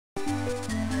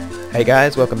Hey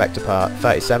guys, welcome back to part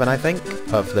 37 I think,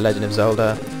 of The Legend of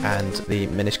Zelda and the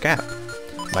Minish Cap.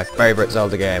 My favourite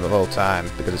Zelda game of all time,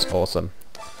 because it's awesome.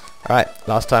 Alright,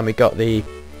 last time we got the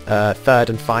third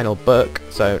and final book,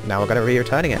 so now we're going to be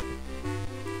returning it.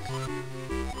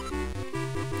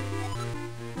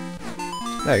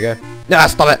 There you go. Nah,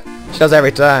 stop it! She does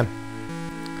every time.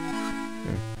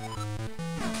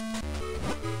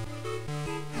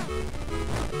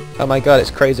 Oh my god, it's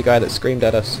Crazy Guy that screamed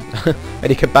at us. And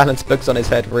he could balance books on his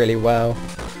head really well.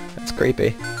 That's creepy.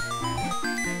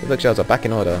 The bookshelves are back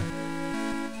in order.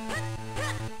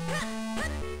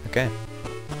 Okay.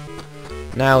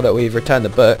 Now that we've returned the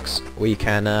books, we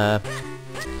can, the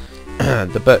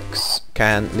books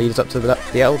can lead us up to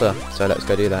the Elder. So let's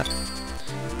go do that.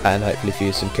 And hopefully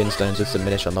fuse some kinstones with some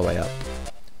Minish on the way up.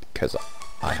 Because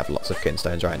I have lots of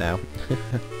kinstones right now.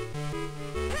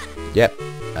 Yep,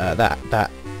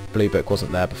 that blue book wasn't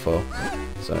there before,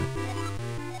 so...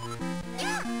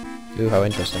 Ooh, how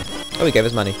interesting. Oh, he gave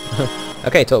us money.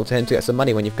 Okay, talk to him to get some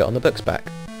money when you've gotten the books back.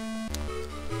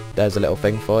 There's a little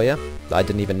thing for you that I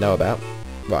didn't even know about.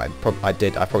 Right,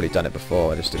 I've probably done it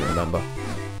before, I just didn't remember.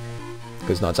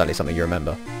 Because it's not exactly something you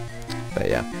remember. But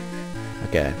yeah.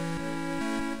 Okay.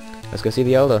 Let's go see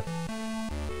the Elder.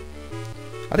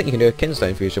 I think you can do a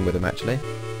kinstone fusion with him, actually.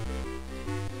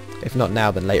 If not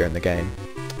now, then later in the game.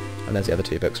 And there's the other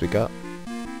two books we got.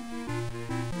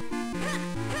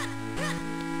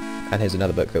 And here's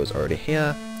another book that was already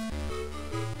here.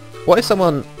 What if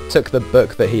someone took the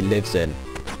book that he lives in?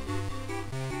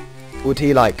 Would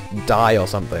he, like, die or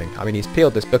something? I mean, he's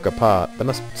peeled this book apart.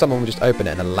 Someone would just open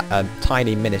it and a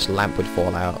tiny Minish lamp would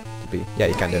fall out. Yeah,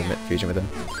 you can do a fusion with him.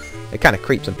 It kind of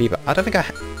creeps on people. I don't think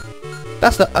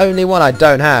that's the only one I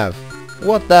don't have.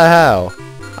 What the hell?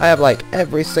 I have like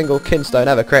every single kinstone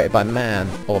ever created by man,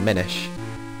 or Minish.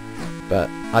 But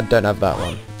I don't have that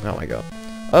one. Oh my god.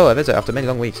 Oh, a visit after many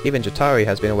long weeks. Even Jatari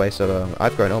has been away so long.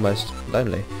 I've grown almost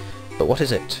lonely. But what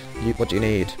is it? What do you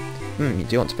need? Do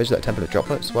you want to visit that Temple of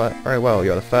Droplets? Well, very well,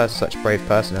 you're the first such brave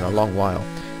person in a long while.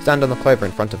 Stand on the clover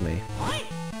in front of me.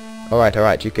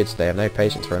 Alright, you kids stay. I have no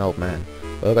patience for an old man.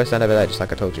 We'll go stand over there just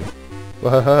like I told you.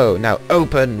 Whoa, now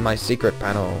open my secret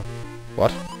panel.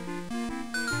 What?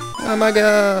 Oh my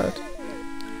god!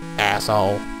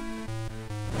 Asshole!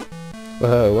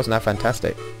 Whoa, wasn't that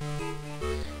fantastic?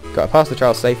 Gotta pass the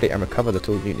trial safely and recover the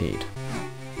tools you need.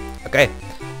 Okay,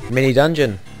 mini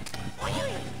dungeon.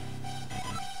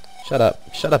 Shut up,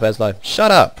 Eslo.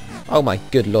 Shut up! Oh my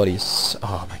good lordies.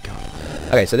 Oh my god.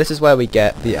 Okay, so this is where we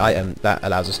get the item that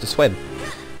allows us to swim.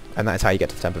 And that is how you get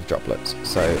to the Temple of Droplets.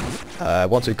 So,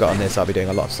 once we've got on this, I'll be doing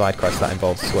a lot of side quests that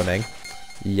involve swimming.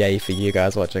 Yay for you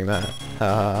guys watching that.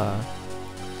 I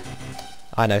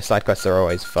know, side quests are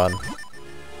always fun.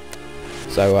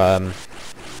 So,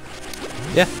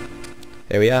 yeah.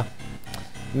 Here we are.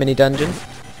 Mini dungeon.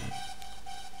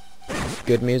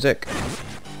 Good music.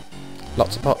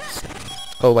 Lots of pots.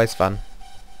 Always fun.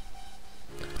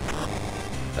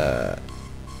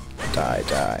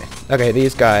 Die. Okay,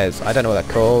 these guys, I don't know what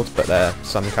they're called, but they're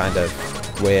some kind of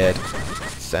weird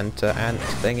center ant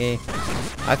thingy.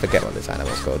 I forget what this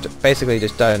animal's called. Basically,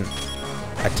 just don't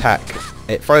attack.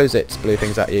 It throws its blue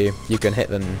things at you. You can hit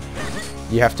them.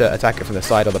 You have to attack it from the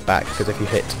side or the back, because if you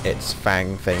hit its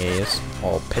fang thingies,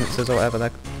 or pincers or whatever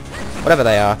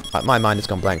they are, my mind has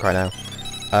gone blank right now,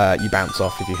 you bounce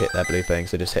off if you hit their blue thing,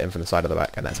 so just hit them from the side or the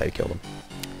back, and that's how you kill them.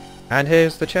 And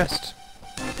here's the chest.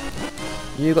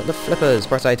 You got the flippers.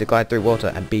 Press A to glide through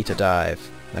water and B to dive.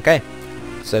 Okay,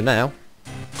 so now,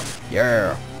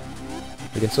 yeah,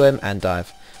 we can swim and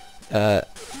dive.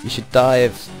 You should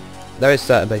dive. There is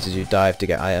certain places you dive to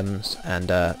get items,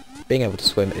 and being able to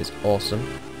swim is awesome.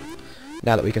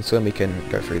 Now that we can swim, we can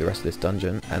go through the rest of this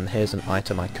dungeon. And here's an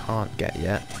item I can't get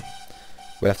yet.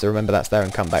 We'll have to remember that's there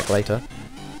and come back later.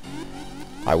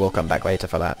 I will come back later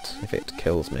for that if it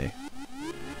kills me,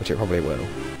 which it probably will.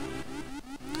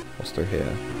 What's through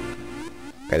here?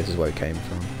 Okay, this is where we came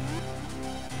from.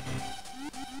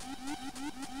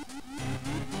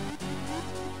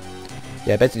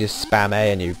 Yeah, basically just spam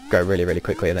A and you go really, really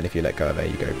quickly, and then if you let go of A,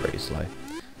 you go pretty slow.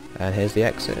 And here's the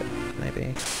exit,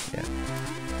 maybe? Yeah.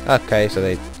 Okay, so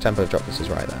the Temple of Droplets is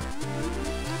right there.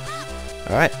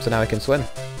 Alright, so now we can swim.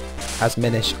 As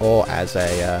Minish or as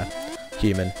a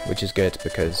human, which is good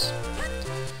because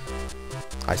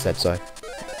I said so.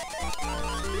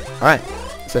 Alright.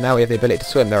 So now we have the ability to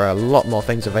swim. There are a lot more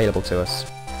things available to us.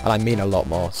 And I mean a lot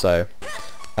more, so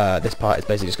this part is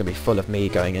basically just going to be full of me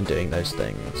going and doing those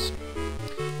things.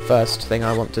 First thing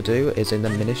I want to do is in the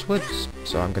Minish Woods,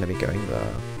 so I'm going to be going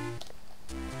there.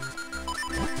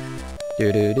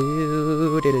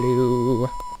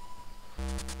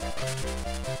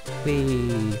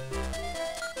 Whee!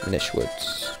 Minish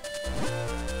Woods.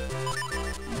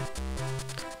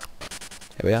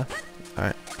 Here we are.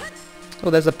 Alright. Oh,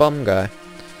 there's a bomb guy.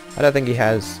 I don't think he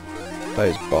has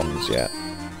those bombs yet.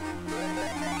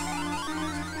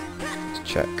 Let's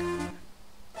check.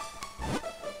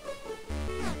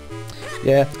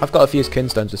 Yeah, I've got to fuse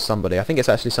kinstones with somebody. I think it's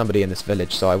actually somebody in this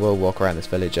village, so I will walk around this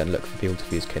village and look for people to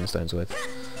fuse kinstones with.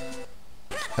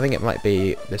 I think it might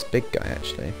be this big guy,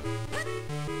 actually.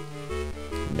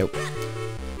 Nope.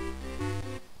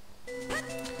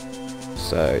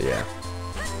 So, yeah.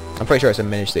 I'm pretty sure it's a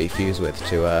Minish that he fused with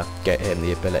to get him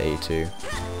the ability to...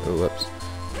 Oh, whoops.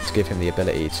 To give him the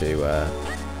ability to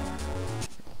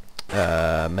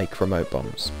make remote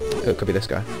bombs. Oh, it could be this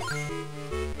guy.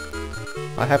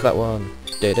 I have that one.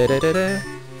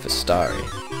 For Starry.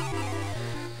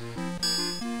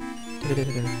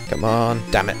 Come on.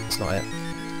 Damn it, it's not it.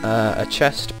 A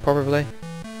chest, probably.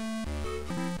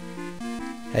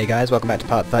 Hey guys, welcome back to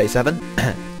part 37.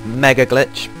 Mega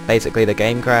glitch. Basically the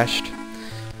game crashed.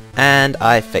 And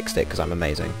I fixed it because I'm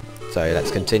amazing. So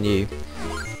let's continue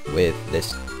with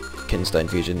this kinstone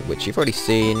fusion, which you've already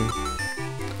seen.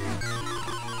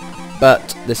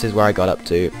 But this is where I got up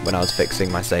to when I was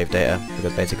fixing my save data,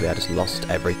 because basically I just lost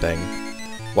everything.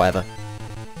 Whatever.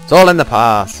 It's all in the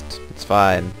past. It's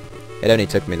fine. It only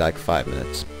took me like 5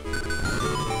 minutes.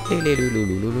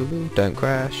 Don't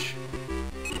crash.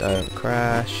 Don't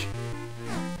crash.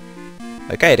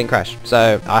 Okay, it didn't crash.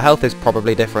 So our health is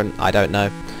probably different. I don't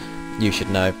know. You should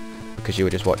know, because you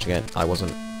were just watching it. I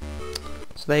wasn't.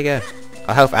 So there you go.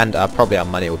 Our health and probably our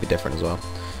money will be different as well.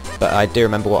 But I do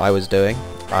remember what I was doing.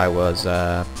 I was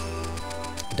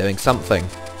doing something.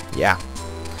 Yeah.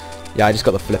 Yeah, I just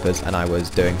got the flippers and I was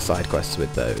doing side quests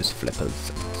with those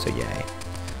flippers. So yay.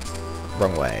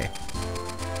 Wrong way.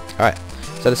 Alright.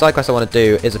 So the side quest I want to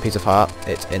do is a piece of heart.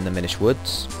 It's in the Minish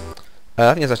Woods.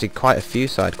 I think there's actually quite a few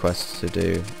side quests to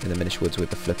do in the Minish Woods with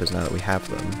the flippers now that we have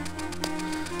them.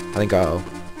 I think I'll...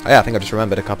 Oh yeah, I think I just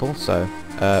remembered a couple, so...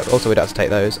 also we'd have to take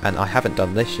those, and I haven't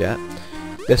done this yet.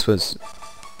 This was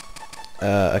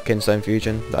a kinstone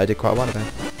fusion that I did quite a while ago,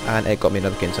 and it got me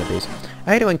another kinstone piece.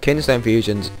 I hate it when kinstone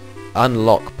fusions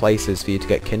unlock places for you to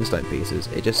get kinstone pieces.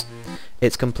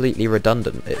 It's completely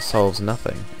redundant. It solves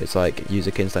nothing. It's like, use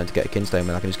a kinstone to get a kinstone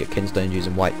when I can just get kinstone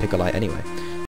using white picolite anyway.